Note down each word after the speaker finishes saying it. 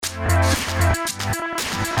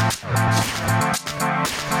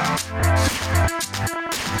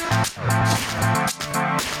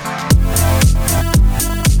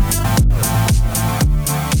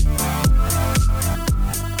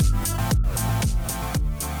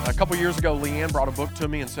A couple years ago, Leanne brought a book to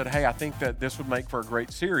me and said, hey, I think that this would make for a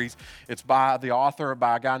great series. It's by the author,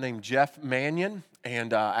 by a guy named Jeff Manion.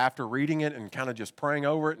 And after reading it and kind of just praying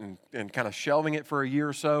over it and kind of shelving it for a year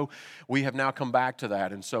or so, we have now come back to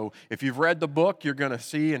that. And so if you've read the book, you're going to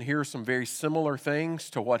see and hear some very similar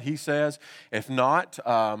things to what he says. If not,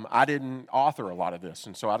 I didn't author a lot of this.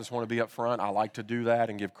 And so I just want to be up front. I like to do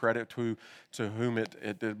that and give credit to whom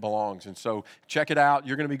it belongs. And so check it out.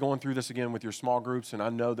 You're going to be going through this again with your small groups, and I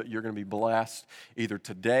know that you're going to be blessed either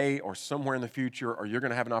today or somewhere in the future, or you're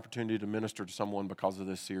going to have an opportunity to minister to someone because of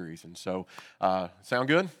this series. And so, sound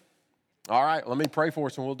good? All right, let me pray for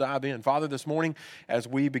us and we'll dive in. Father, this morning, as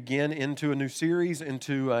we begin into a new series,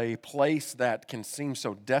 into a place that can seem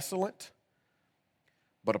so desolate,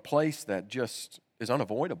 but a place that just is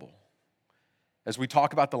unavoidable. As we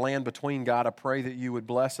talk about the land between, God, I pray that you would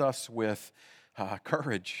bless us with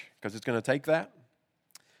courage, because it's going to take that.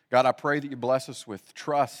 God, I pray that you bless us with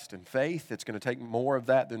trust and faith. It's going to take more of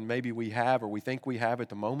that than maybe we have or we think we have at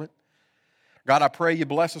the moment. God, I pray you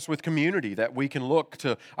bless us with community, that we can look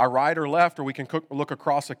to our right or left, or we can look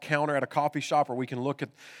across a counter at a coffee shop, or we can look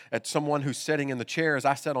at someone who's sitting in the chair as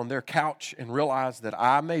I sat on their couch and realize that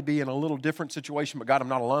I may be in a little different situation, but God, I'm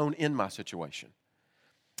not alone in my situation.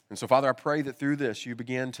 And so, Father, I pray that through this you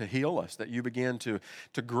begin to heal us, that you begin to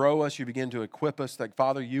grow us, you begin to equip us, that,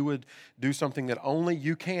 Father, you would do something that only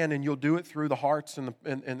you can, and you'll do it through the hearts and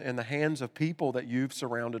the hands of people that you've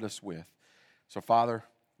surrounded us with. So, Father,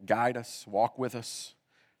 guide us, walk with us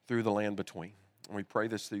through the land between. And we pray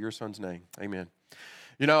this through your Son's name. Amen.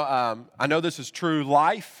 You know, I know this is true.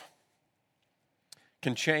 Life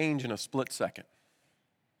can change in a split second.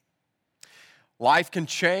 Life can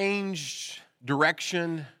change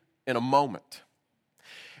direction in a moment.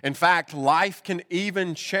 In fact, life can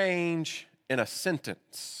even change in a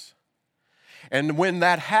sentence. And when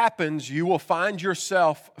that happens, you will find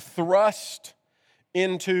yourself thrust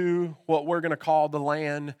into what we're going to call the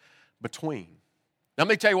land between. Now, let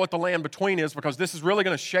me tell you what the land between is, because this is really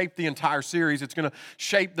going to shape the entire series. It's going to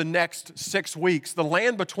shape the next 6 weeks. The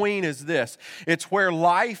land between is this. It's where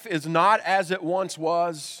life is not as it once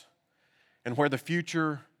was and where the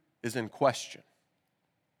future is in question.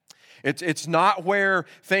 It's not where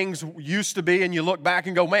things used to be and you look back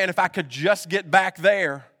and go, man, if I could just get back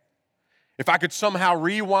there. If I could somehow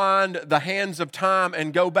rewind the hands of time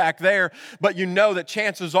and go back there, but you know that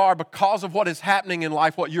chances are, because of what is happening in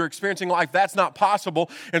life, what you're experiencing in life, that's not possible.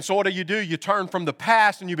 And so what do? You turn from the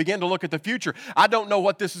past and you begin to look at the future. I don't know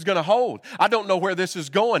what this is going to hold. I don't know where this is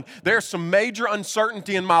going. There's some major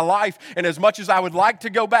uncertainty in my life, and as much as I would like to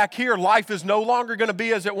go back here, life is no longer going to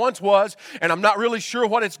be as it once was, and I'm not really sure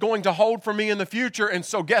what it's going to hold for me in the future. And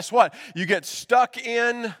so guess what? You get stuck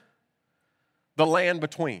in the land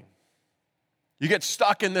between. You get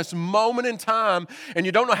stuck in this moment in time, and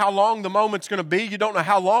you don't know how long the moment's going to be. You don't know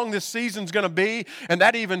how long this season's going to be, and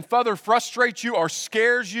that even further frustrates you or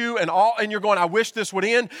scares you, and you're going, I wish this would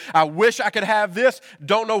end. I wish I could have this.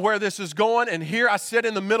 Don't know where this is going, and here I sit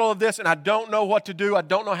in the middle of this, and I don't know what to do. I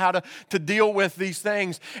don't know how to deal with these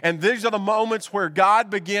things. And these are the moments where God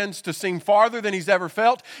begins to seem farther than he's ever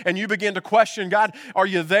felt, and you begin to question, God, are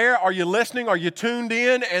you there? Are you listening? Are you tuned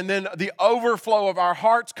in? And then the overflow of our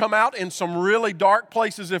hearts come out in some really dark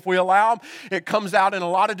places if we allow them. It comes out in a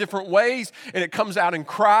lot of different ways, and it comes out in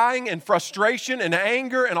crying and frustration and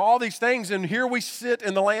anger and all these things, and here we sit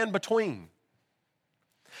in the land between.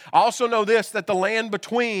 I also know this, that the land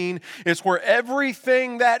between is where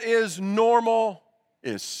everything that is normal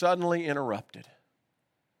is suddenly interrupted.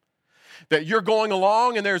 That you're going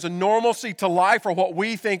along and there's a normalcy to life, or what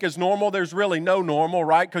we think is normal. There's really no normal,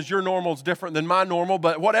 right? Because your normal is different than my normal.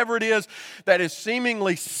 But whatever it is that is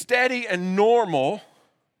seemingly steady and normal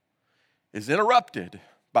is interrupted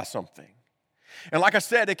by something. And like I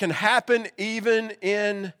said, it can happen even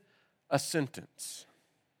in a sentence.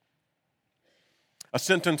 A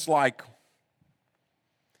sentence like,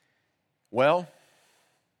 well,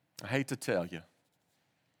 I hate to tell you,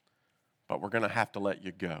 but we're going to have to let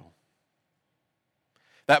you go.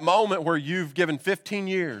 That moment where you've given 15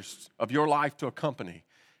 years of your life to a company,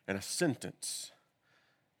 and a sentence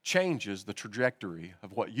changes the trajectory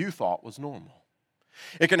of what you thought was normal.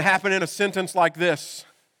 It can happen in a sentence like this: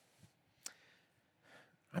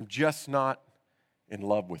 I'm just not in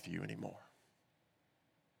love with you anymore.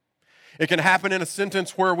 It can happen in a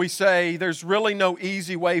sentence where we say, there's really no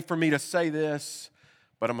easy way for me to say this,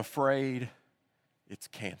 but I'm afraid it's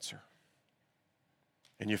cancer.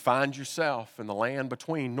 And you find yourself in the land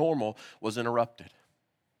between. Normal was interrupted.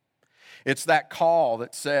 It's that call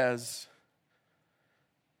that says,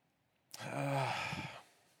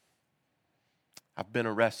 I've been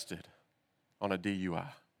arrested on a DUI.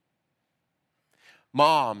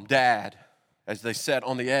 Mom, dad, as they sat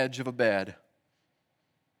on the edge of a bed,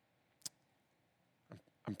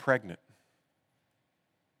 I'm pregnant.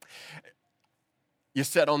 You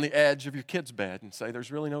sit on the edge of your kid's bed and say,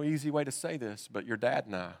 there's really no easy way to say this, but your dad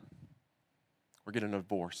and I, we're getting a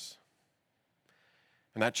divorce.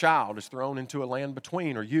 And that child is thrown into a land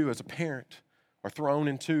between, or you as a parent are thrown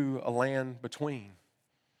into a land between.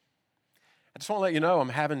 I just want to let you know I'm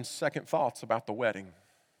having second thoughts about the wedding.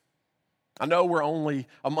 I know we're only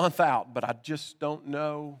a month out, but I just don't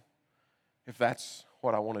know if that's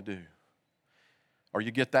what I want to do. Or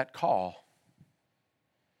you get that call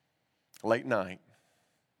late night.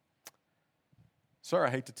 Sir, I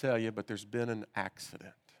hate to tell you, but there's been an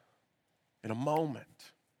accident. In a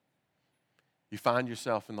moment, you find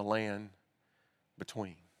yourself in the land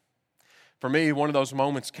between. For me, one of those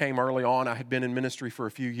moments came early on. I had been in ministry for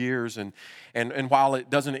a few years, and while it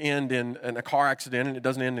doesn't end in a car accident and it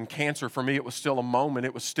doesn't end in cancer, for me it was still a moment.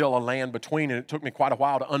 It was still a land between, and it took me quite a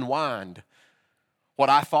while to unwind what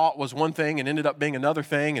I thought was one thing and ended up being another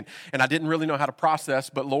thing, and I didn't really know how to process,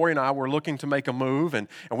 but Lori and I were looking to make a move, and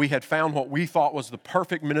we had found what we thought was the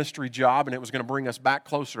perfect ministry job, and it was going to bring us back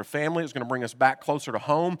closer to family. It was going to bring us back closer to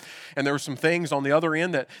home, and there were some things on the other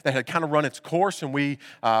end that had kind of run its course, and we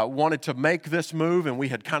wanted to make this move, and we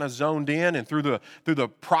had kind of zoned in, and through the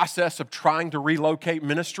process of trying to relocate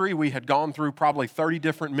ministry, we had gone through probably 30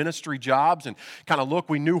 different ministry jobs, and kind of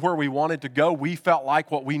we knew where we wanted to go. We felt like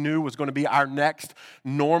what we knew was going to be our next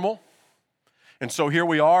normal. And so here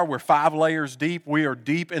we are, we're 5 layers deep. We are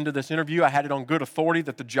deep into this interview. I had it on good authority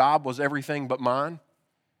that the job was everything but mine.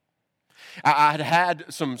 I had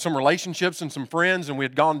some relationships and some friends, and we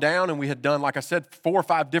had gone down and we had done, like I said, 4 or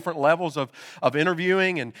 5 different levels of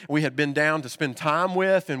interviewing, and we had been down to spend time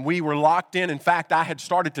with, and we were locked in. In fact, I had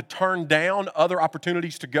started to turn down other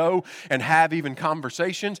opportunities to go and have even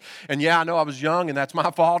conversations. And yeah, I know I was young, and that's my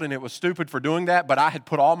fault, and it was stupid for doing that, but I had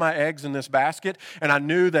put all my eggs in this basket, and I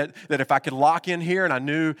knew that if I could lock in here, and I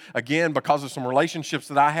knew, again, because of some relationships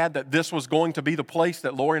that I had, that this was going to be the place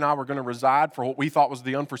that Lori and I were going to reside for what we thought was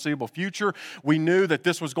the unforeseeable future. We knew that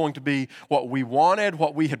this was going to be what we wanted,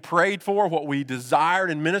 what we had prayed for, what we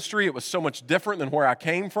desired in ministry. It was so much different than where I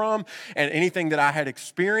came from and anything that I had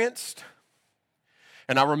experienced.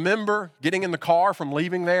 And I remember getting in the car from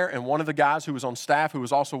leaving there, and one of the guys who was on staff, who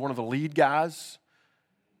was also one of the lead guys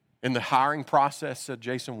in the hiring process, said,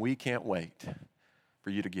 Jason, we can't wait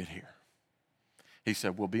for you to get here. He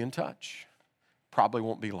said, we'll be in touch. Probably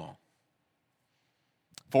won't be long.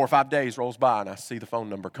 4 or 5 days rolls by, and I see the phone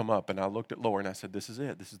number come up, and I looked at Lori, and I said, this is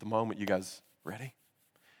it. This is the moment. You guys ready?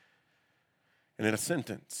 And in a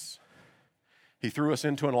sentence, he threw us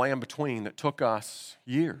into a land between that took us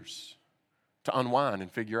years to unwind and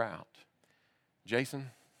figure out.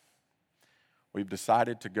 Jason, we've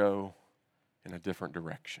decided to go in a different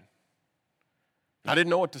direction. I didn't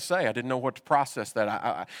know what to say. I didn't know what to process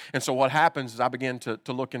that. And so what happens is I began to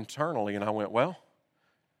look internally, and I went, well,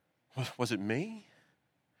 was it me?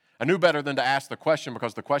 I knew better than to ask the question,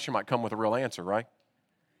 because the question might come with a real answer, right?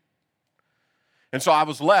 And so I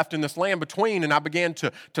was left in this land between, and I began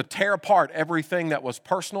to tear apart everything that was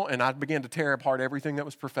personal, and I began to tear apart everything that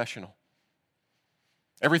was professional.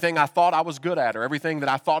 Everything I thought I was good at, or everything that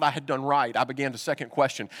I thought I had done right, I began to second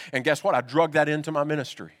question. And guess what? I drug that into my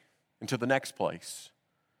ministry, into the next place.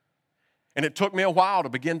 And it took me a while to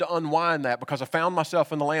begin to unwind that, because I found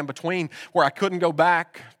myself in the land between where I couldn't go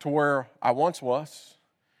back to where I once was.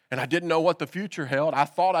 And I didn't know what the future held. I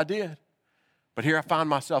thought I did. But here I find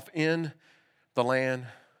myself in the land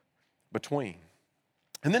between.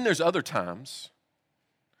 And then there's other times.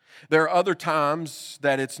 There are other times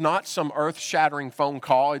that it's not some earth-shattering phone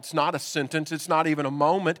call. It's not a sentence. It's not even a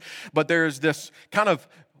moment. But there's this kind of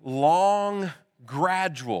long,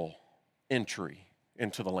 gradual entry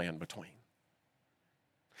into the land between.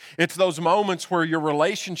 It's those moments where your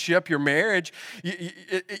relationship, your marriage,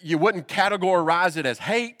 you wouldn't categorize it as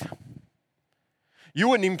hate. You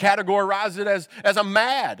wouldn't even categorize it as I'm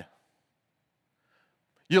mad.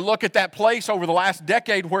 You look at that place over the last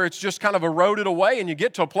decade where it's just kind of eroded away, and you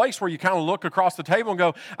get to a place where you kind of look across the table and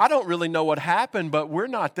go, I don't really know what happened, but we're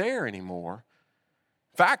not there anymore.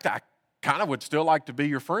 In fact, I kind of would still like to be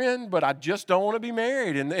your friend, but I just don't want to be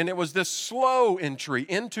married. And it was this slow entry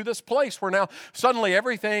into this place where now suddenly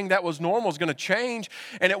everything that was normal is going to change.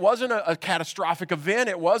 And it wasn't a catastrophic event.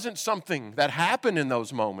 It wasn't something that happened in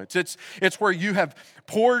those moments. It's where you have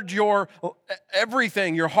poured your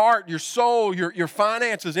everything, your heart, your soul, your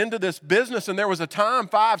finances into this business. And there was a time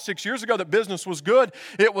 5-6 years ago that business was good.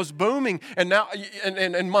 It was booming. And now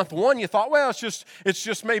in month 1, you thought, well, it's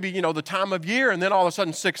just maybe, the time of year. And then all of a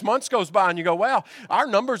sudden 6 months goes goes by and you go, well, our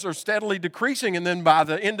numbers are steadily decreasing. And then by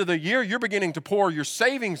the end of the year, you're beginning to pour your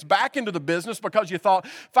savings back into the business because you thought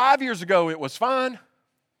 5 years ago it was fine.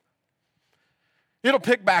 It'll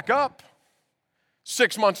pick back up.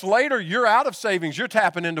 6 months later, you're out of savings. You're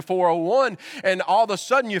tapping into 401, and all of a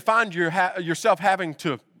sudden you find yourself having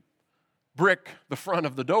to brick the front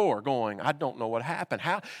of the door going, I don't know what happened.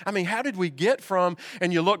 How did we get from,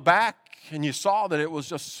 and you look back and you saw that it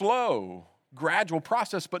was a slow, gradual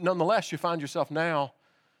process, but nonetheless, you find yourself now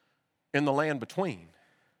in the land between.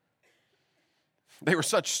 They were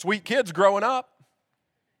such sweet kids growing up.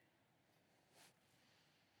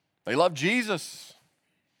 They loved Jesus.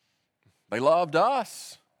 They loved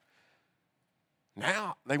us.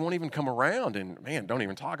 Now they won't even come around and, man, don't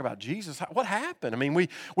even talk about Jesus. What happened? I mean,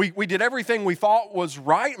 we did everything we thought was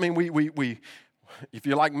right. I mean, we if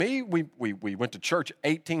you're like me, we went to church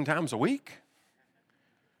 18 times a week.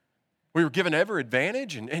 We were given every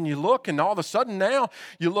advantage, and you look, and all of a sudden now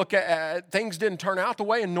you look at things didn't turn out the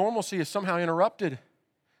way, and normalcy is somehow interrupted.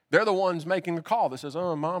 They're the ones making the call that says,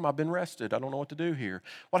 oh, Mom, I've been arrested. I don't know what to do here.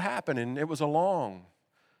 What happened? And it was a long,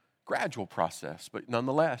 gradual process, but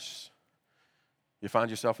nonetheless, you find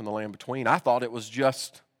yourself in the land between. I thought it was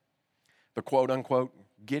just the quote-unquote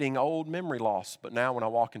getting old memory loss, but now when I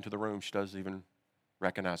walk into the room, she doesn't even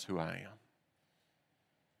recognize who I am.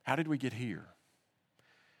 How did we get here?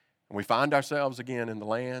 And we find ourselves again in the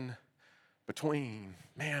land between.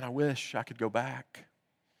 Man, I wish I could go back.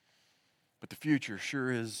 But the future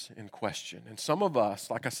sure is in question. And some of us,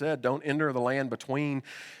 like I said, don't enter the land between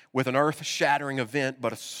with an earth-shattering event,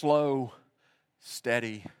 but a slow,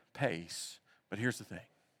 steady pace. But here's the thing.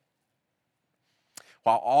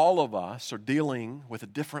 While all of us are dealing with a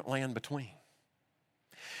different land between,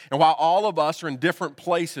 and while all of us are in different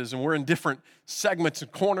places and we're in different segments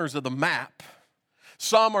and corners of the map,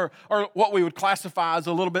 some are what we would classify as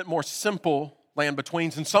a little bit more simple land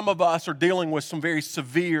betweens, and some of us are dealing with some very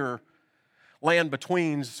severe land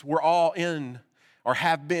betweens. We're all in or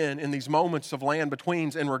have been in these moments of land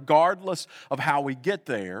betweens, and regardless of how we get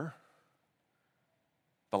there,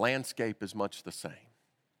 the landscape is much the same.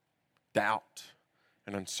 Doubt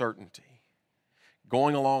and uncertainty.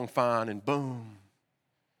 Going along fine, and boom,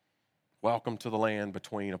 welcome to the land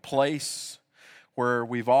between. A place where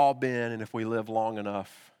we've all been, and if we live long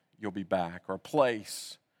enough, you'll be back. Or a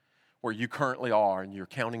place where you currently are, and you're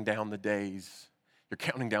counting down the days, you're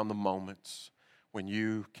counting down the moments when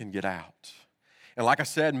you can get out. And like I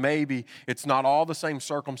said, maybe it's not all the same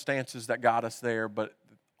circumstances that got us there, but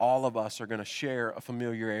all of us are going to share a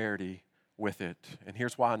familiarity with it. And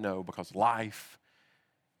here's why I know, because life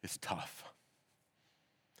is tough.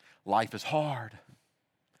 Life is hard.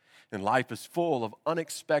 And life is full of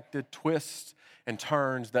unexpected twists and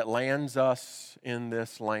turns that lands us in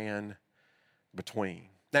this land between.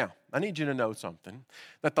 Now, I need you to know something,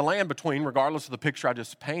 that the land between, regardless of the picture I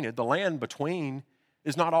just painted, the land between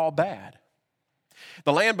is not all bad.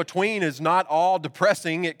 The land between is not all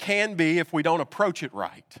depressing. It can be if we don't approach it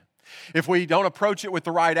right. If we don't approach it with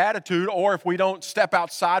the right attitude, or if we don't step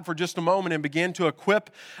outside for just a moment and begin to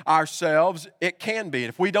equip ourselves, it can be.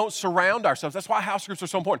 If we don't surround ourselves, that's why house groups are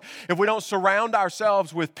so important. If we don't surround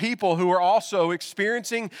ourselves with people who are also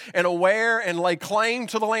experiencing and aware and lay claim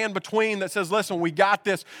to the land between that says, listen, we got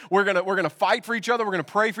this. We're gonna fight for each other. We're going to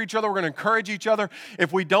pray for each other. We're going to encourage each other.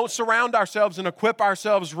 If we don't surround ourselves and equip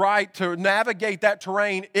ourselves right to navigate that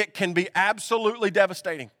terrain, it can be absolutely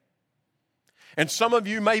devastating. And some of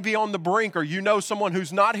you may be on the brink, or you know someone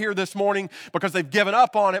who's not here this morning because they've given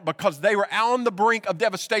up on it because they were on the brink of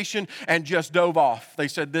devastation and just dove off. They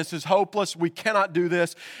said, this is hopeless, we cannot do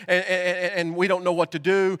this, and we don't know what to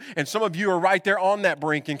do. And some of you are right there on that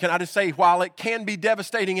brink. And can I just say, while it can be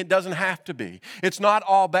devastating, it doesn't have to be. It's not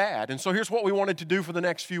all bad. And so here's what we wanted to do for the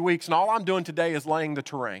next few weeks. And all I'm doing today is laying the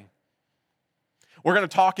terrain. We're going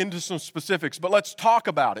to talk into some specifics, but let's talk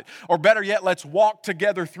about it. Or better yet, let's walk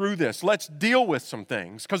together through this. Let's deal with some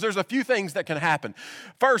things, because there's a few things that can happen.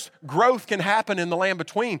 First, growth can happen in the land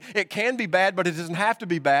between. It can be bad, but it doesn't have to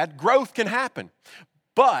be bad. Growth can happen.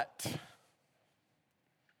 But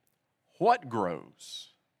what grows?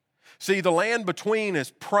 See, the land between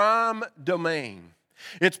is prime domain.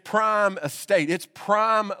 It's prime estate. It's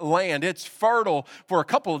prime land. It's fertile for a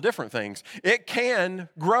couple of different things. It can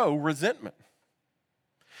grow resentment.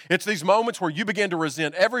 It's these moments where you begin to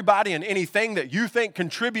resent everybody and anything that you think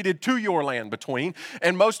contributed to your land between.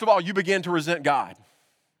 And most of all, you begin to resent God.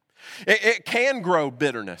 It can grow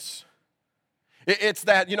bitterness. It's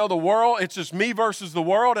that, the world, it's just me versus the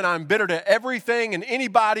world, and I'm bitter to everything and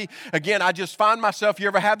anybody. Again, I just find myself, you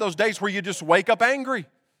ever have those days where you just wake up angry?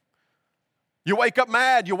 You wake up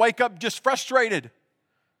mad. You wake up just frustrated.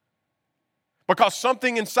 Because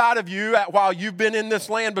something inside of you, while you've been in this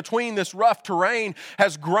land between this rough terrain,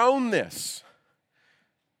 has grown this.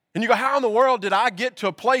 And you go, how in the world did I get to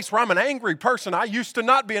a place where I'm an angry person? I used to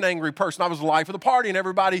not be an angry person. I was the life of the party, and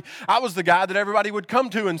I was the guy that everybody would come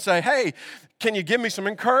to and say, hey, can you give me some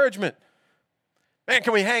encouragement? Man,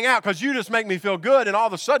 can we hang out? Because you just make me feel good. And all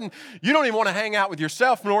of a sudden, you don't even want to hang out with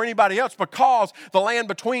yourself nor anybody else, because the land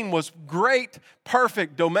between was great,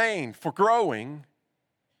 perfect domain for growing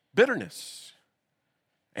bitterness,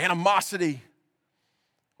 animosity,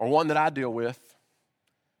 or one that I deal with,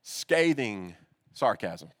 scathing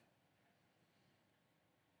sarcasm.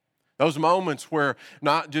 Those moments where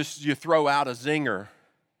not just you throw out a zinger,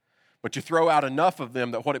 but you throw out enough of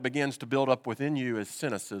them that what it begins to build up within you is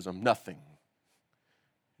cynicism. Nothing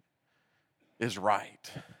is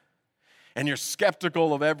right. And you're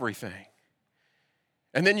skeptical of everything.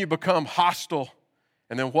 And then you become hostile.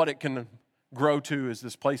 And then what it can grow to is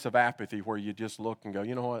this place of apathy where you just look and go,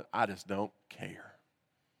 you know what, I just don't care.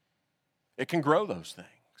 It can grow those things.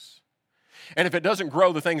 And if it doesn't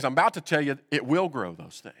grow the things I'm about to tell you, it will grow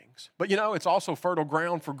those things. But it's also fertile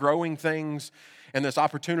ground for growing things and this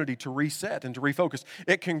opportunity to reset and to refocus.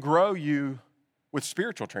 It can grow you with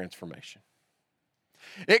spiritual transformation.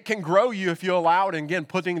 It can grow you if you allow it, and again,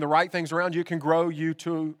 putting the right things around you, it can grow you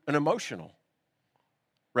to an emotional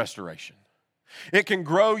restoration. It can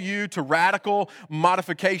grow you to radical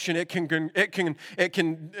modification. It can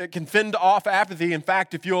fend off apathy. In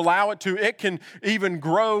fact, if you allow it to, it can even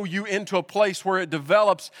grow you into a place where it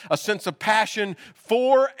develops a sense of passion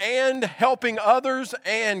for and helping others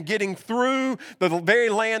and getting through the very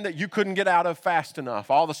land that you couldn't get out of fast enough.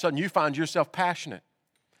 All of a sudden, you find yourself passionate.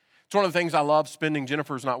 It's one of the things I love spending.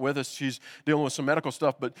 Jennifer's not with us. She's dealing with some medical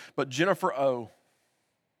stuff. But Jennifer O.,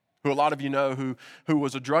 who a lot of you know, who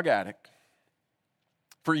was a drug addict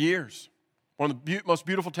for years. One of the most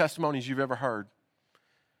beautiful testimonies you've ever heard.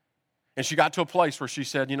 And she got to a place where she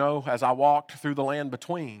said, as I walked through the land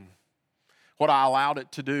between, what I allowed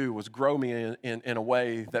it to do was grow me in a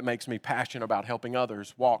way that makes me passionate about helping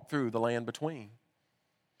others walk through the land between.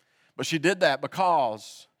 But she did that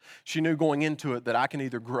because she knew going into it that I can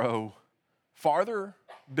either grow farther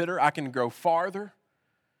bitter, I can grow farther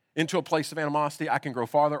into a place of animosity, I can grow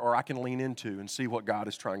farther, or I can lean into and see what God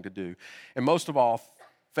is trying to do. And most of all,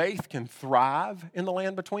 faith can thrive in the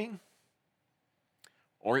land between,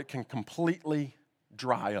 or it can completely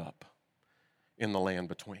dry up in the land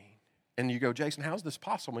between. And you go, Jason, how is this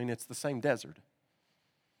possible? I mean, it's the same desert.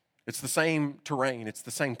 It's the same terrain. It's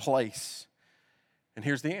the same place. And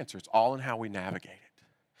here's the answer. It's all in how we navigate it.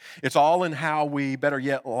 It's all in how we, better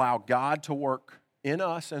yet, allow God to work in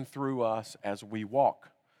us and through us as we walk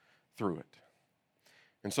through it.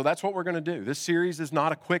 And so that's what we're going to do. This series is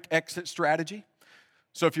not a quick exit strategy.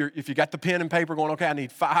 So if you got the pen and paper going, okay, I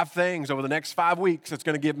need 5 things over the next 5 weeks that's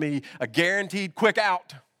going to give me a guaranteed quick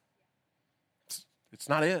out. It's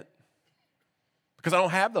not it. Because I don't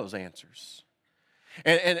have those answers.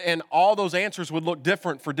 And all those answers would look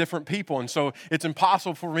different for different people. And so it's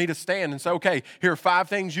impossible for me to stand and say, okay, here are 5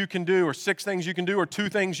 things you can do, or 6 things you can do, or 2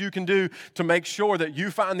 things you can do to make sure that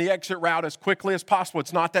you find the exit route as quickly as possible.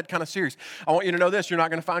 It's not that kind of series. I want you to know this. You're not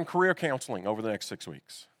going to find career counseling over the next 6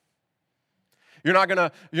 weeks. You're not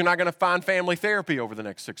gonna find family therapy over the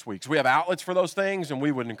next 6 weeks. We have outlets for those things, and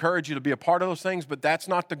we would encourage you to be a part of those things, but that's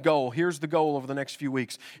not the goal. Here's the goal over the next few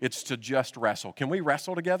weeks. It's to just wrestle. Can we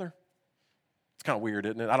wrestle together? It's kind of weird,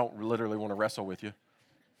 isn't it? I don't literally want to wrestle with you.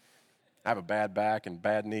 I have a bad back and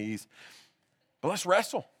bad knees. But let's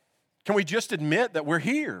wrestle. Can we just admit that we're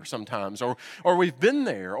here sometimes, or we've been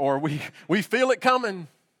there, or we feel it coming?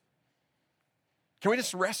 Can we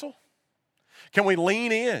just wrestle? Can we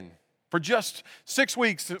lean in for just 6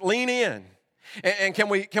 weeks? Lean in. And can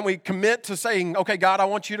we commit to saying, okay, God, I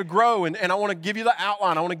want you to grow, and I want to give you the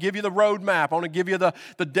outline. I want to give you the roadmap. I want to give you the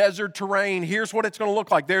desert terrain. Here's what it's going to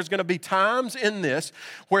look like. There's going to be times in this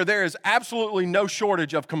where there is absolutely no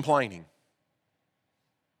shortage of complaining.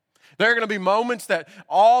 There are going to be moments that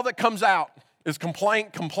all that comes out is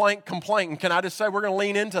complaint, complaint, complaint. And can I just say we're going to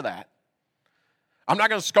lean into that? I'm not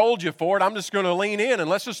going to scold you for it. I'm just going to lean in and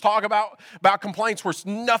let's just talk about complaints where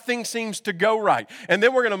nothing seems to go right. And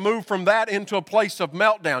then we're going to move from that into a place of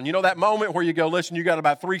meltdown. You know that moment where you go, listen, you got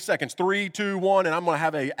about 3 seconds, 3, 2, 1, and I'm going to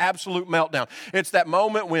have an absolute meltdown. It's that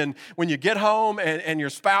moment when you get home and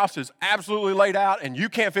your spouse is absolutely laid out and you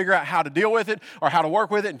can't figure out how to deal with it or how to work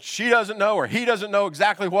with it, and she doesn't know or he doesn't know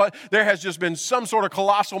exactly what. There has just been some sort of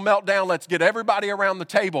colossal meltdown. Let's get everybody around the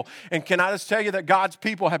table. And can I just tell you that God's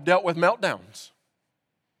people have dealt with meltdowns?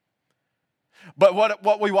 But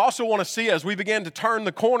what we also want to see as we begin to turn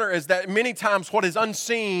the corner is that many times what is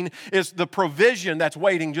unseen is the provision that's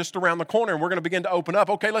waiting just around the corner. And we're going to begin to open up.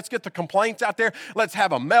 Okay, let's get the complaints out there. Let's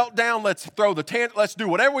have a meltdown. Let's throw the tent. Let's do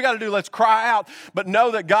whatever we got to do. Let's cry out. But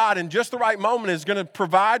know that God, in just the right moment, is going to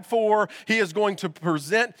provide for. He is going to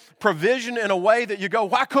present provision in a way that you go,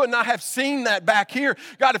 why couldn't I have seen that back here?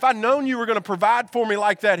 God, if I'd known you were going to provide for me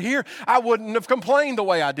like that here, I wouldn't have complained the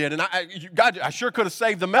way I did. And God, I sure could have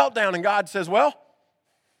saved the meltdown. And God says, well,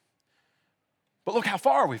 but look how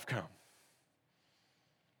far we've come.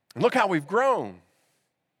 And look how we've grown.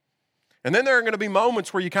 And then there are going to be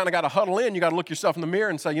moments where you kind of got to huddle in. You got to look yourself in the mirror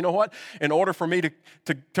and say, you know what? In order for me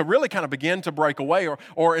to really kind of begin to break away,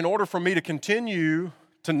 or in order for me to continue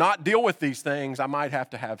to not deal with these things, I might have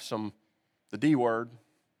to have the D word,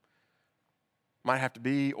 might have to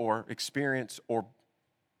be or experience or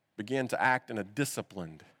begin to act in a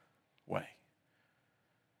disciplined way.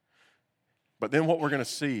 But then what we're going to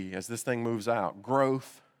see as this thing moves out,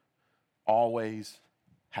 growth always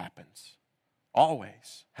happens.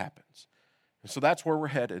 Always happens. And so that's where we're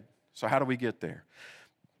headed. So how do we get there?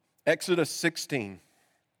 Exodus 16.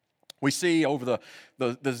 We see over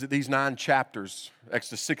these 9 chapters,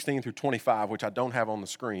 Exodus 16 through 25, which I don't have on the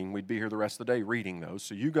screen. We'd be here the rest of the day reading those.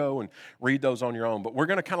 So you go and read those on your own. But we're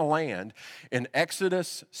going to kind of land in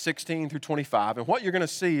Exodus 16 through 25. And what you're going to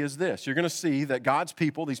see is this. You're going to see that God's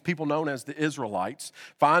people, these people known as the Israelites,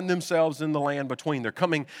 find themselves in the land between. They're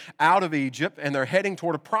coming out of Egypt and they're heading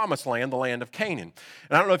toward a promised land, the land of Canaan.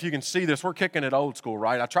 And I don't know if you can see this. We're kicking it old school,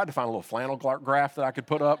 right? I tried to find a little flannel graph that I could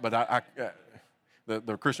put up, but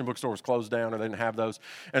the Christian bookstore was closed down and they didn't have those.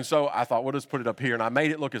 And so I thought, we'll just put it up here. And I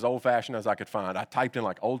made it look as old-fashioned as I could find. I typed in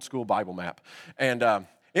like old school Bible map. And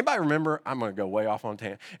anybody remember, I'm going to go way off on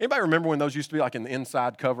tangent. Anybody remember when those used to be like in the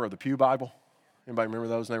inside cover of the Pew Bible? Anybody remember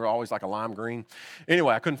those? And they were always like a lime green.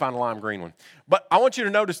 Anyway, I couldn't find a lime green one. But I want you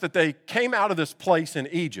to notice that they came out of this place in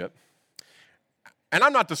Egypt. And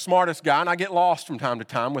I'm not the smartest guy, and I get lost from time to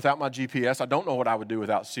time without my GPS. I don't know what I would do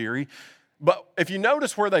without Siri. But if you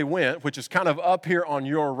notice where they went, which is kind of up here on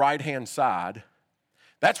your right-hand side,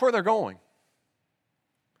 that's where they're going.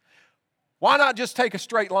 Why not just take a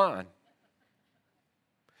straight line?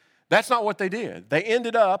 That's not what they did. They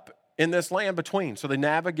ended up in this land between. So they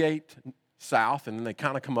navigate south, and then they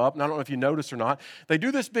kind of come up. And I don't know if you notice or not, they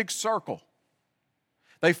do this big circle.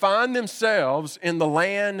 They find themselves in the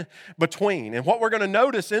land between. And what we're going to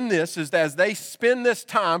notice in this is that as they spend this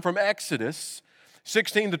time from Exodus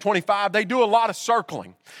 16 to 25, they do a lot of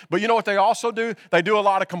circling. But you know what they also do? They do a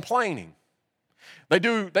lot of complaining.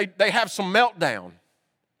 They have some meltdown.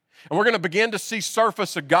 And we're going to begin to see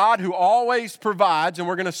surface a God who always provides, and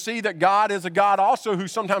we're going to see that God is a God also who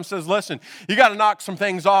sometimes says, listen, you got to knock some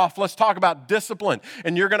things off. Let's talk about discipline.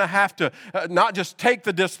 And you're going to have to not just take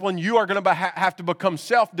the discipline, you are going to have to become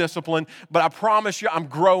self-disciplined, but I promise you, I'm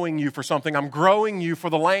growing you for something. I'm growing you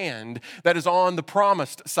for the land that is on the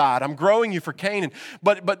promised side. I'm growing you for Canaan.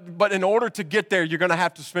 But in order to get there, you're going to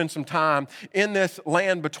have to spend some time in this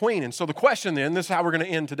land between. And so the question then, this is how we're going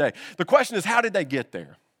to end today. The question is, how did they get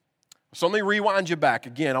there? So let me rewind you back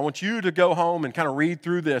again. I want you to go home and kind of read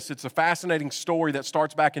through this. It's a fascinating story that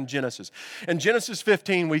starts back in Genesis. In Genesis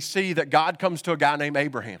 15, we see that God comes to a guy named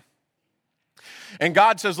Abraham. And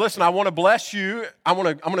God says, listen, I want to bless you. I'm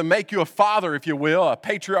going to make you a father, if you will, a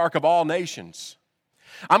patriarch of all nations.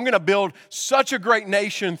 I'm going to build such a great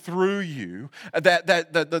nation through you that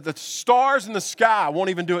the stars in the sky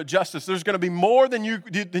won't even do it justice. There's going to be more than you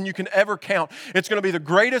can ever count. It's going to be the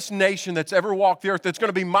greatest nation that's ever walked the earth. It's going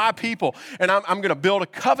to be my people, and I'm going to build a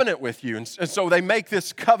covenant with you. And so they make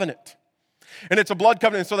this covenant. And it's a blood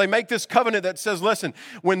covenant. So they make this covenant that says, listen,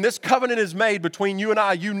 when this covenant is made between you and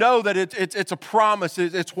I, you know that it's a promise.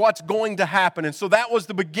 It's what's going to happen. And so that was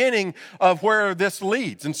the beginning of where this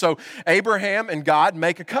leads. And so Abraham and God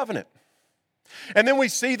make a covenant. And then we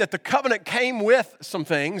see that the covenant came with some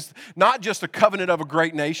things, not just a covenant of a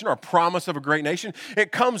great nation or a promise of a great nation.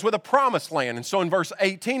 It comes with a promised land. And so in verse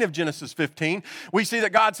 18 of Genesis 15, we see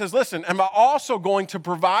that God says, listen, am I also going to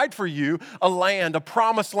provide for you a land, a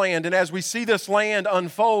promised land? And as we see this land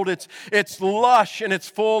unfold, it's lush and it's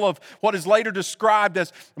full of what is later described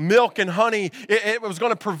as milk and honey. It was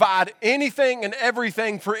going to provide anything and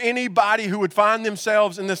everything for anybody who would find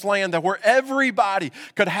themselves in this land, that where everybody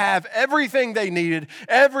could have everything they needed,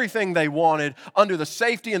 everything they wanted under the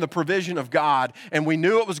safety and the provision of God. And we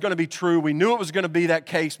knew it was going to be true. We knew it was going to be that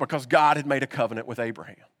case because God had made a covenant with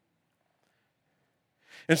Abraham.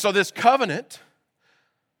 And so this covenant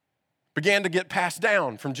began to get passed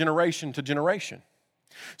down from generation to generation.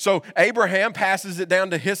 So Abraham passes it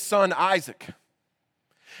down to his son Isaac.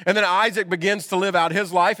 And then Isaac begins to live out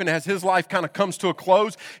his life, and as his life kind of comes to a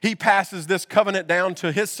close, he passes this covenant down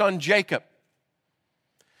to his son Jacob.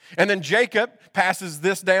 And then Jacob passes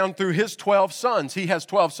this down through his 12 sons. He has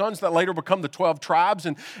 12 sons that later become the 12 tribes,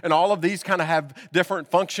 and all of these kind of have different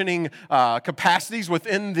functioning capacities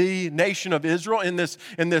within the nation of Israel in this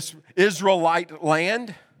Israelite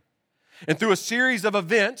land. And through a series of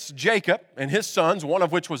events, Jacob and his sons, one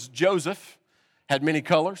of which was Joseph, had many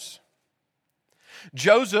colors.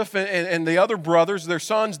 Joseph and the other brothers, their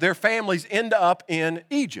sons, their families end up in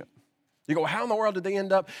Egypt. You go, how in the world did they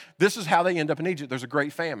end up? This is how they end up in Egypt. There's a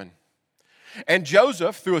great famine. And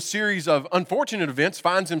Joseph, through a series of unfortunate events,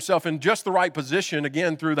 finds himself in just the right position,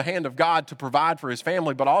 again, through the hand of God to provide for his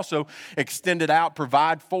family, but also extend it out,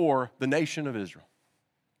 provide for the nation of Israel.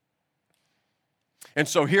 And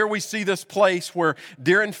so here we see this place where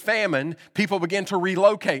during famine, people begin to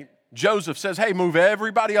relocate. Joseph says, hey, move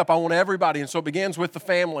everybody up. I want everybody. And so it begins with the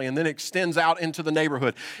family and then extends out into the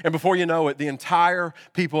neighborhood. And before you know it, the entire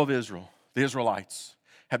people of Israel, the Israelites,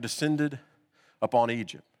 have descended upon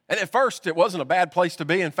Egypt. And at first, it wasn't a bad place to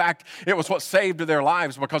be. In fact, it was what saved their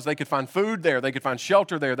lives because they could find food there, they could find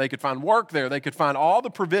shelter there, they could find work there, they could find all the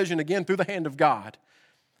provision, again, through the hand of God.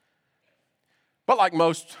 But like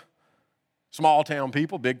most small town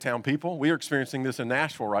people, big town people, we are experiencing this in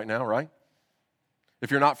Nashville right now, right? If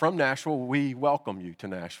you're not from Nashville, we welcome you to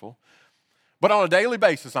Nashville. But on a daily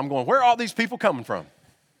basis, I'm going, where are all these people coming from?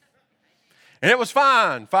 And it was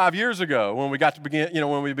fine 5 years ago when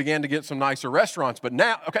we began to get some nicer restaurants. But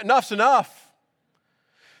now, okay, enough's enough.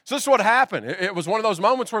 So this is what happened. It was one of those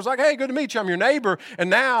moments where it's like, hey, good to meet you. I'm your neighbor. And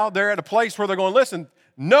now they're at a place where they're going, listen,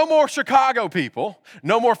 no more Chicago people,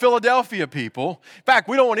 no more Philadelphia people. In fact,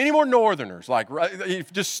 we don't want any more Northerners. Like,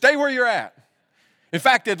 just stay where you're at. In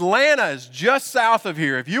fact, Atlanta is just south of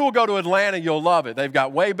here. If you will go to Atlanta, you'll love it. They've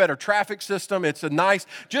got way better traffic system.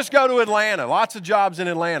 Just go to Atlanta. Lots of jobs in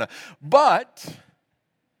Atlanta. But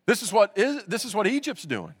this is what Egypt's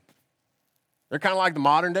doing. They're kind of like the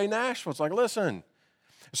modern day Nashville. It's like, listen.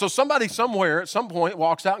 So somebody somewhere at some point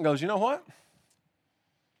walks out and goes, you know what?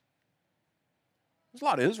 There's a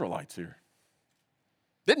lot of Israelites here.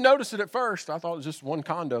 Didn't notice it at first. I thought it was just one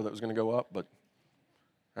condo that was going to go up, but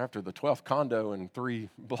after the 12th condo in 3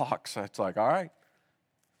 blocks, it's like, all right.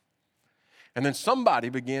 And then somebody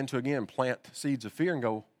began to, again, plant seeds of fear and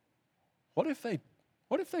go, what if they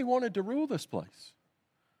wanted to rule this place?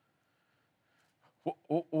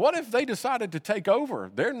 What if they decided to take over?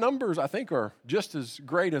 Their numbers, I think, are just as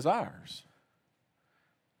great as ours.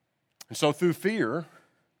 And so through fear,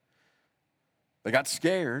 they got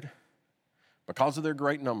scared. Because of their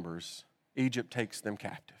great numbers, Egypt takes them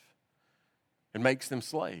captive. It makes them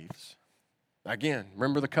slaves. Again,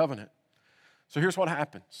 remember the covenant. So here's what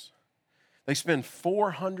happens. They spend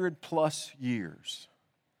 400 plus years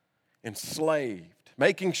enslaved,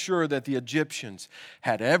 making sure that the Egyptians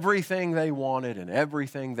had everything they wanted and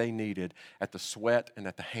everything they needed at the sweat and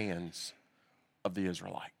at the hands of the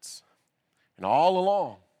Israelites. And all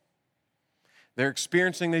along, they're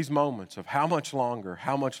experiencing these moments of how much longer,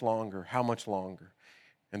 how much longer, how much longer.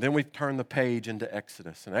 And then we turn the page into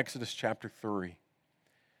Exodus. In Exodus chapter 3,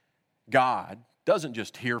 God doesn't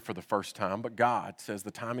just hear for the first time, but God says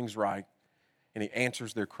the timing's right, and he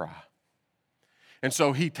answers their cry. And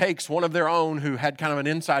so he takes one of their own who had kind of an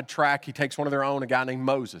inside track. He takes one of their own, a guy named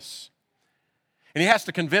Moses. And he has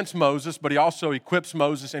to convince Moses, but he also equips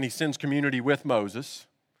Moses, and he sends community with Moses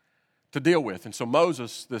to deal with. And so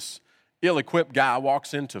Moses, this ill-equipped guy,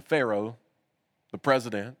 walks into Pharaoh, the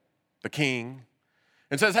president, the king,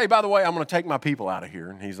 and says, hey, by the way, I'm going to take my people out of here.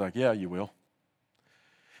 And he's like, yeah, you will.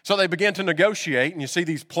 So they begin to negotiate, and you see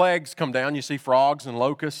these plagues come down. You see frogs and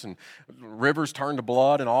locusts and rivers turn to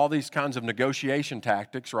blood and all these kinds of negotiation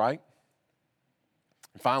tactics, right?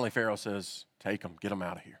 And finally, Pharaoh says, take them, get them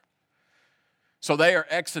out of here. So they are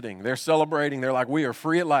exiting. They're celebrating. They're like, we are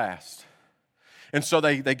free at last. And so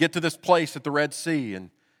they get to this place at the Red Sea, and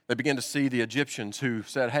they begin to see the Egyptians who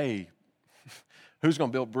said, hey, who's going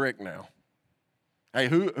to build brick now? Hey,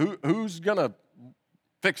 who's going to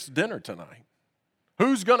fix dinner tonight?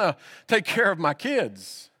 Who's going to take care of my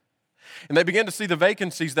kids? And they begin to see the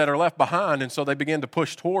vacancies that are left behind, and so they begin to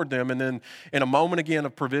push toward them. And then in a moment again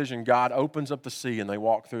of provision, God opens up the sea, and they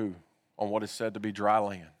walk through on what is said to be dry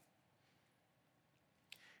land.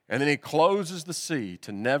 And then he closes the sea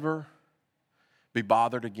to never be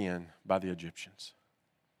bothered again by the Egyptians.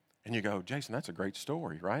 And you go, Jason, that's a great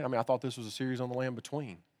story, right? I mean, I thought this was a series on the land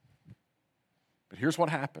between. But here's what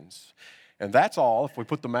happens. And that's all, if we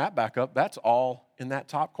put the map back up, that's all in that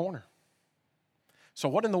top corner. So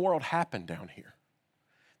what in the world happened down here?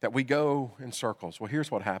 that we go in circles. Well,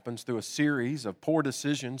 here's what happens. Through a series of poor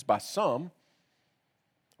decisions by some,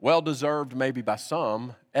 well-deserved maybe by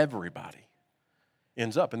some, everybody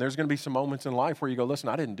ends up. And there's going to be some moments in life where you go, listen,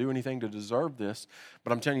 I didn't do anything to deserve this,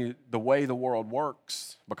 but I'm telling you, the way the world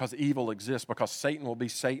works, because evil exists, because Satan will be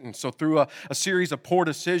Satan. So through a series of poor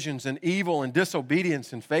decisions and evil and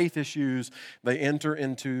disobedience and faith issues, they enter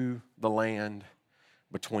into the land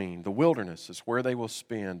between. The wilderness is where they will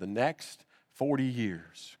spend the next 40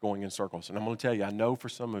 years going in circles. And I'm going to tell you, I know for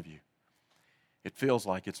some of you, it feels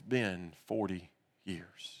like it's been 40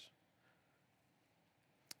 years.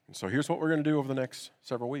 And so here's what we're going to do over the next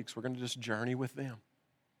several weeks. We're going to just journey with them.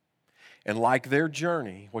 And like their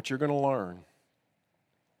journey, what you're going to learn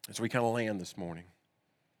as we kind of land this morning,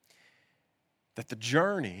 that the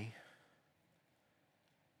journey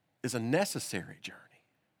is a necessary journey.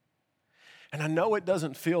 And I know it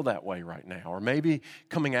doesn't feel that way right now. Or maybe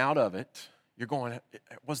coming out of it, you're going,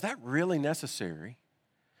 was that really necessary?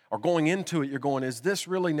 Or going into it, you're going, is this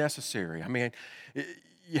really necessary? I mean,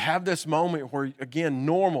 you have this moment where, again,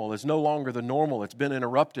 normal is no longer the normal. It's been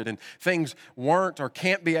interrupted, and things weren't or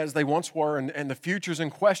can't be as they once were, and the future's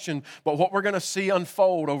in question. But what we're going to see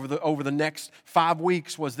unfold over the next 5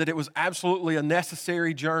 weeks was that it was absolutely a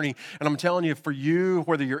necessary journey. And I'm telling you, for you,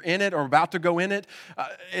 whether you're in it or about to go in it,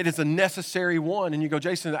 it is a necessary one. And you go,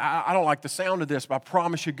 Jason, I don't like the sound of this, but I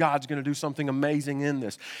promise you God's going to do something amazing in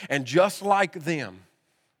this. And just like them,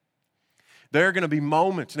 there are going to be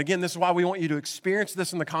moments, and again, this is why we want you to experience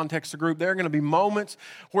this in the context of group. There are going to be moments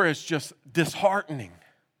where it's just disheartening,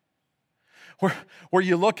 where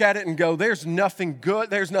you look at it and go, there's nothing good,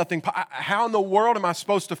 there's nothing, how in the world am I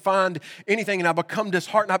supposed to find anything? And I become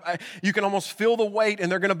disheartened. You can almost feel the weight,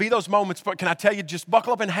 and there are going to be those moments, but can I tell you, just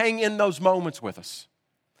buckle up and hang in those moments with us.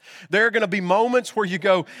 There are going to be moments where you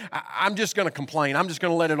go, I'm just going to complain. I'm just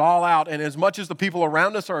going to let it all out. And as much as the people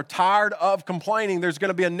around us are tired of complaining, there's going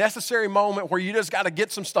to be a necessary moment where you just got to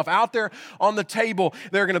get some stuff out there on the table.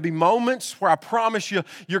 There are going to be moments where I promise you,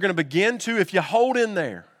 you're going to begin to, if you hold in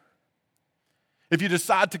there, if you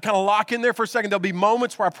decide to kind of lock in there for a second, there'll be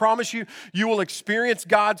moments where I promise you, you will experience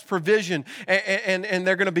God's provision. And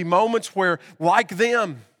there are going to be moments where, like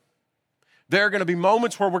them, there are going to be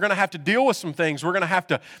moments where we're going to have to deal with some things. We're going to have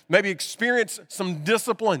to maybe experience some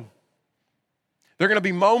discipline. There are going to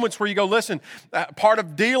be moments where you go, listen, part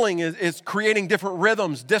of dealing is creating different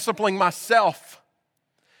rhythms, disciplining myself.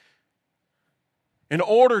 In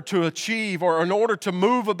order to achieve or in order to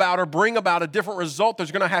move about or bring about a different result,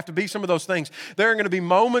 there's going to have to be some of those things. There are going to be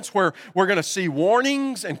moments where we're going to see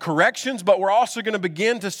warnings and corrections, but we're also going to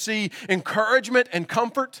begin to see encouragement and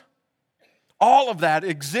comfort. All of that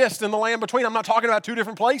exists in the land between. I'm not talking about two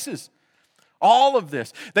different places. All of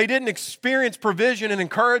this. They didn't experience provision and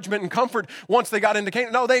encouragement and comfort once they got into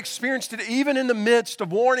Canaan. No, they experienced it even in the midst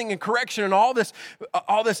of warning and correction and all this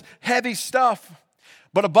heavy stuff.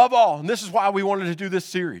 But above all, and this is why we wanted to do this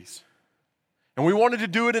series, and we wanted to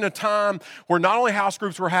do it in a time where not only house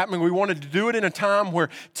groups were happening, we wanted to do it in a time where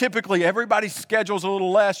typically everybody's schedule's a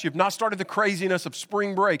little less. You've not started the craziness of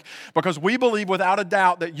spring break, because we believe without a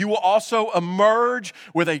doubt that you will also emerge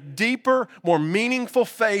with a deeper, more meaningful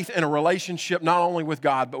faith in a relationship not only with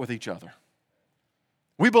God but with each other.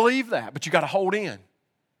 We believe that, but you got to hold in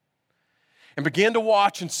and begin to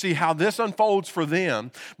watch and see how this unfolds for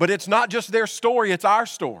them. But it's not just their story, it's our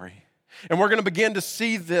story. And we're going to begin to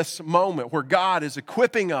see this moment where God is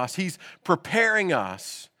equipping us. He's preparing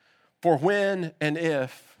us for when and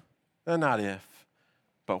if, not if,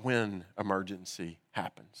 but when emergency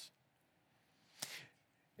happens.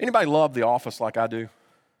 Anybody love The Office like I do?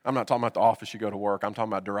 I'm not talking about the office you go to work. I'm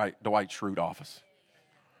talking about Dwight Schrute office.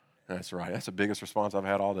 That's right. That's the biggest response I've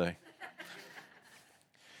had all day.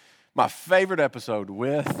 My favorite episode,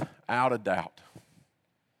 without a doubt,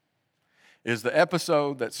 is the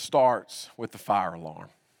episode that starts with the fire alarm.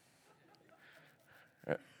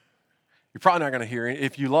 You're probably not going to hear it.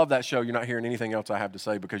 If you love that show, you're not hearing anything else I have to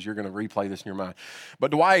say because you're going to replay this in your mind. But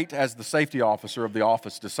Dwight, as the safety officer of the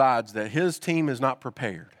office, decides that his team is not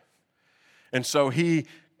prepared. And so he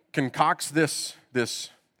concocts this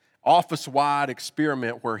office-wide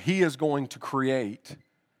experiment where he is going to create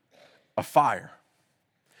a fire.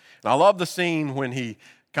 And I love the scene when he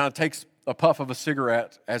kind of takes a puff of a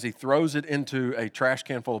cigarette as he throws it into a trash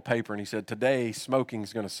can full of paper, and he said, today smoking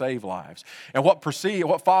is going to save lives. And what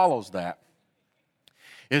follows that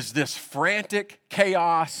is this frantic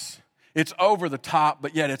chaos It's over the top,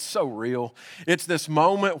 but yet it's so real. It's this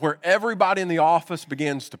moment where everybody in the office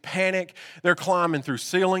begins to panic. They're climbing through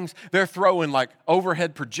ceilings. They're throwing like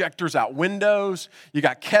overhead projectors out windows. You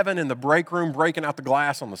got Kevin in the break room breaking out the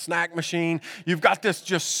glass on the snack machine. You've got this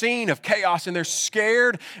just scene of chaos, and they're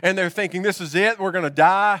scared, and they're thinking, this is it, we're going to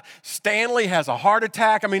die. Stanley has a heart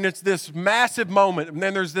attack. I mean, it's this massive moment. And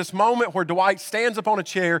then there's this moment where Dwight stands up on a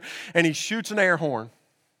chair, and he shoots an air horn.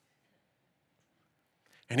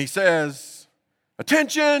 And he says,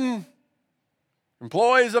 attention,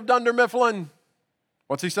 employees of Dunder Mifflin.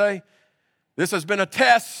 What's he say? This has been a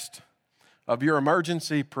test of your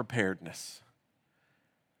emergency preparedness.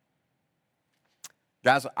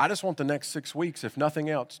 Guys, I just want the next 6 weeks, if nothing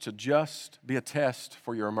else, to just be a test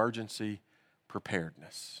for your emergency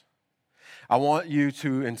preparedness. I want you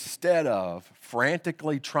to, instead of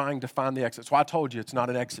frantically trying to find the exit, so I told you it's not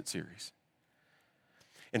an exit series.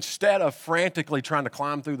 Instead of frantically trying to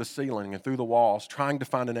climb through the ceiling and through the walls, trying to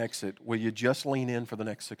find an exit, will you just lean in for the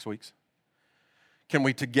next 6 weeks? Can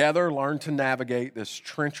we together learn to navigate this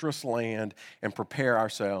treacherous land and prepare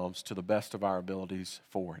ourselves to the best of our abilities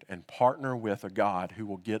for it and partner with a God who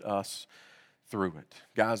will get us through it?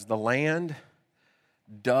 Guys, the land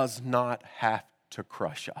does not have to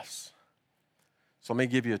crush us. So let me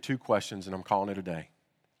give you 2 questions, and I'm calling it a day.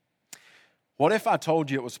 What if I told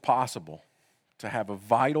you it was possible to have a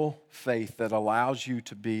vital faith that allows you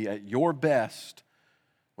to be at your best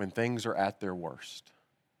when things are at their worst?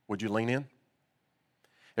 Would you lean in?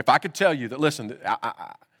 If I could tell you that, listen,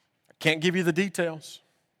 I can't give you the details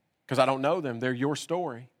because I don't know them. They're your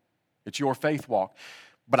story. It's your faith walk.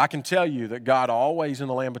 But I can tell you that God always in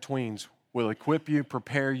the land betweens will equip you,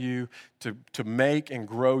 prepare you to make and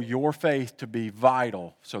grow your faith to be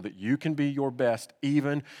vital so that you can be your best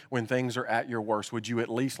even when things are at your worst. Would you at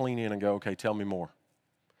least lean in and go, okay, tell me more?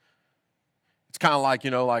 It's kind of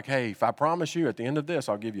like, hey, if I promise you at the end of this,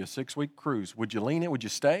 I'll give you a 6-week cruise. Would you lean in? Would you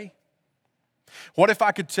stay? What if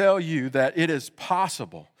I could tell you that it is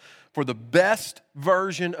possible for the best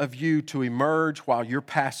version of you to emerge while you're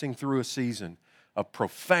passing through a season of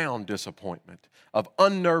profound disappointment, of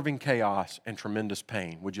unnerving chaos and tremendous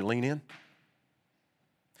pain? Would you lean in?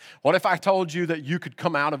 What if I told you that you could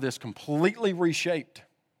come out of this completely reshaped?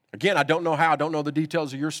 Again, I don't know how, I don't know the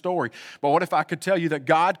details of your story, but what if I could tell you that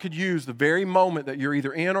God could use the very moment that you're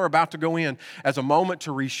either in or about to go in as a moment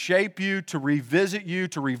to reshape you, to revisit you,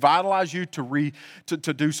 to revitalize you, to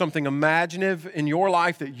do something imaginative in your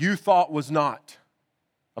life that you thought was not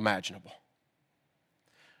imaginable?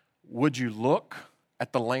 Would you look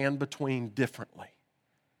at the land between differently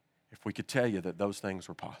if we could tell you that those things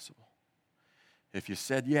were possible? If you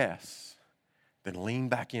said yes, then lean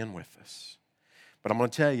back in with us. But I'm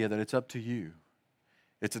going to tell you that it's up to you.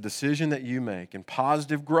 It's a decision that you make, in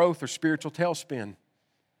positive growth or spiritual tailspin,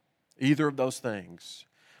 either of those things.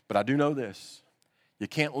 But I do know this: you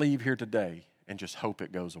can't leave here today and just hope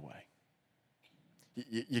it goes away.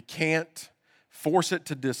 You can't force it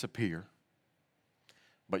to disappear.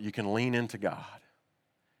 But you can lean into God.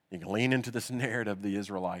 You can lean into this narrative of the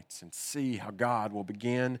Israelites and see how God will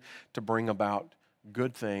begin to bring about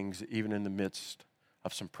good things even in the midst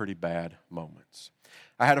of some pretty bad moments.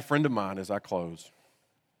 I had a friend of mine, as I close,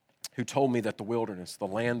 who told me that the wilderness, the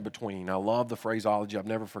land between, I love the phraseology, I've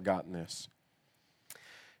never forgotten this.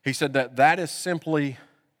 He said that is simply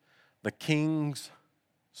the king's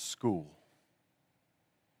school.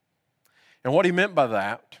 And what he meant by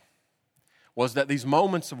that was that these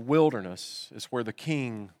moments of wilderness is where the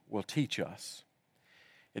king will teach us.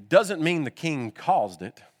 It doesn't mean the king caused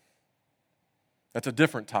it. That's a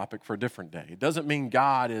different topic for a different day. It doesn't mean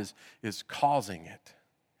God is causing it.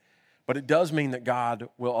 But it does mean that God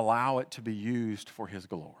will allow it to be used for his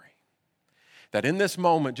glory. That in this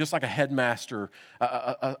moment, just like a headmaster,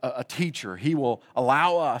 a teacher, he will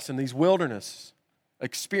allow us in these wilderness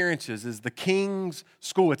experiences is the king's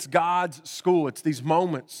school. It's God's school. It's these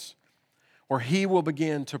moments where he will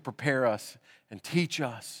begin to prepare us and teach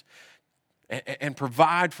us and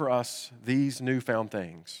provide for us these newfound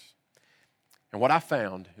things. And what I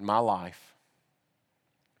found in my life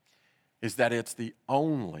is that it's the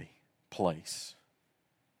only place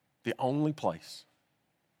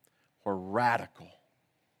where radical,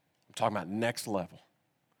 I'm talking about next level,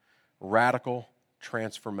 radical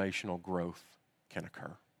transformational growth can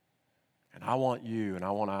occur. And I want you and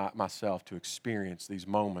I want myself to experience these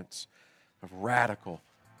moments of radical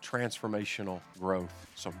transformational growth.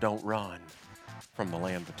 So don't run from the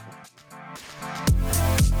land between.